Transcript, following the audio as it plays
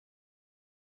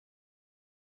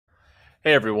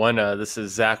Hey everyone, this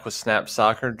is Zach with Snap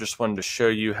Soccer. Just wanted to show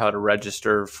you how to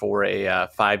register for a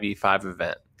 5v5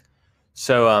 event.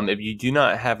 So if you do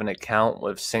not have an account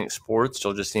with SINC Sports,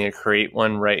 you'll just need to create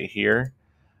one right here.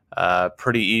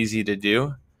 Pretty easy to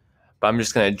do, but I'm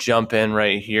just going to jump in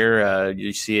right here.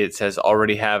 You see it says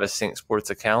already have a SINC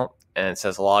Sports account, and it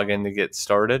says login to get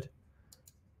started.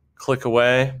 Click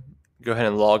away, go ahead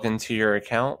and log into your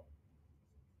account.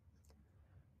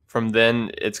 From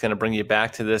then, it's going to bring you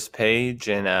back to this page,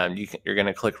 and you're going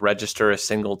to click register a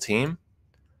single team.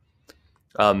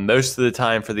 Most of the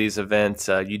time for these events,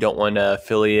 you don't want to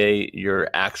affiliate your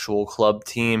actual club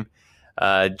team,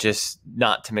 just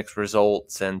not to mix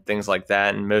results and things like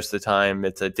that. And most of the time,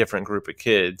 it's a different group of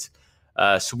kids.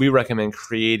 So we recommend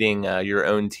creating your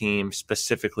own team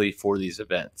specifically for these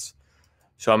events.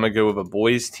 So I'm going to go with a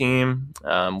boys team.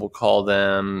 We'll call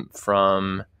them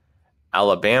from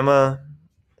Alabama.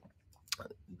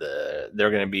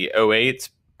 They're going to be 08s,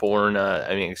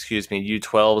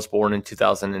 U12s born in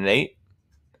 2008.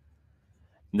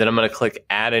 Then I'm going to click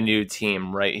add a new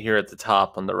team right here at the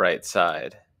top on the right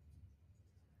side.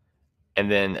 And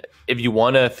then if you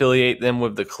want to affiliate them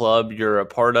with the club you're a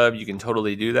part of, you can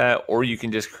totally do that, or you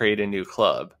can just create a new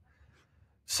club.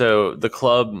 So the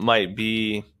club might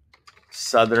be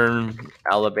Southern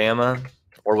Alabama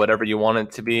or whatever you want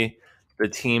it to be. The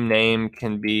team name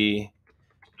can be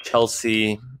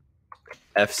Chelsea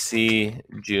FC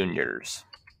Juniors.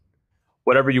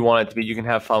 Whatever you want it to be, you can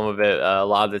have fun with it. A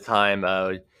lot of the time,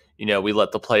 we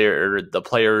let the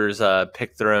players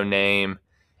pick their own name,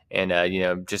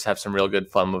 and just have some real good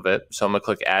fun with it. So I'm gonna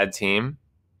click Add Team.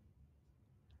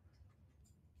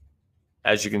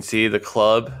 As you can see, the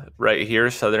club right here,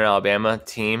 Southern Alabama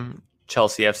team,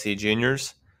 Chelsea FC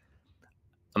Juniors.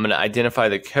 I'm gonna identify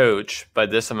the coach. By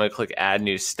this, I'm gonna click Add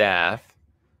New Staff.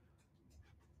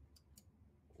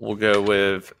 We'll go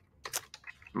with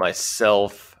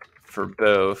myself for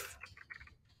both.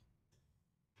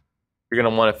 You're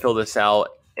going to want to fill this out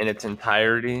in its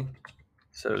entirety.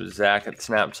 So Zach at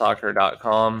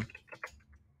snapsoccer.com.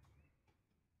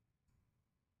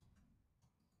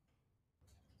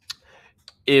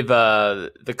 If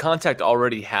the contact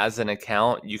already has an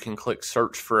account, you can click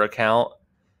search for account,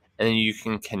 and then you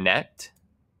can connect.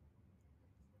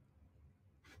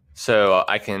 So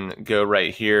I can go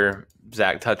right here,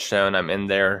 Zach Touchstone, I'm in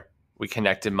there. We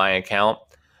connected my account.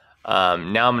 Now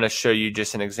I'm going to show you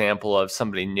just an example of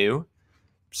somebody new.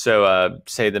 So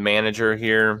say the manager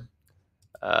here,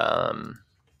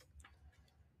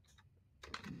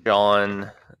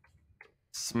 John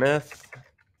Smith,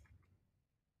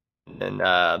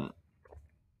 and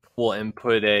we'll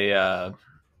input a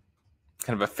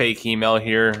kind of a fake email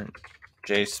here,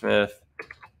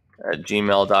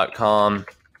 jsmith@gmail.com.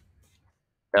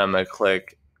 And I'm going to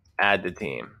click add the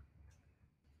team.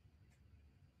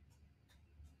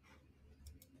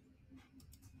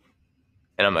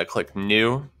 And I'm going to click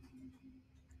new.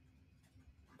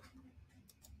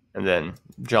 And then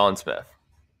John Smith.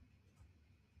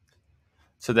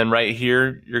 So then right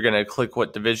here, you're going to click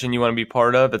what division you want to be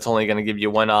part of. It's only going to give you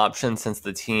one option since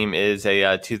the team is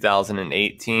a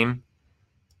 2008 team,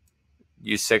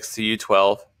 U6 to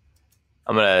U12.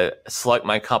 I'm going to select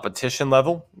my competition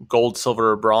level, gold,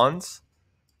 silver, or bronze,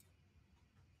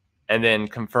 and then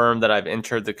confirm that I've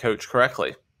entered the coach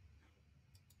correctly.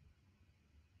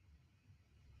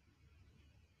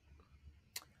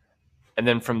 And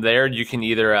then from there, you can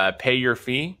either pay your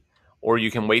fee or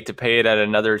you can wait to pay it at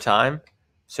another time.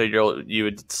 So you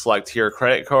would select your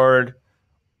credit card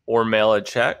or mail a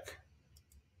check.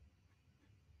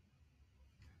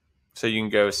 So you can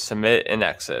go submit and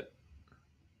exit.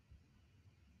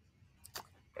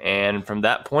 And from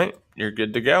that point, you're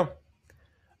good to go.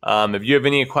 If you have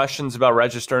any questions about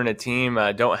registering a team,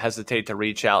 don't hesitate to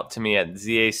reach out to me at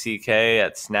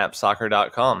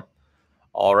zack@snapsoccer.com.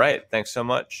 All right. Thanks so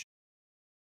much.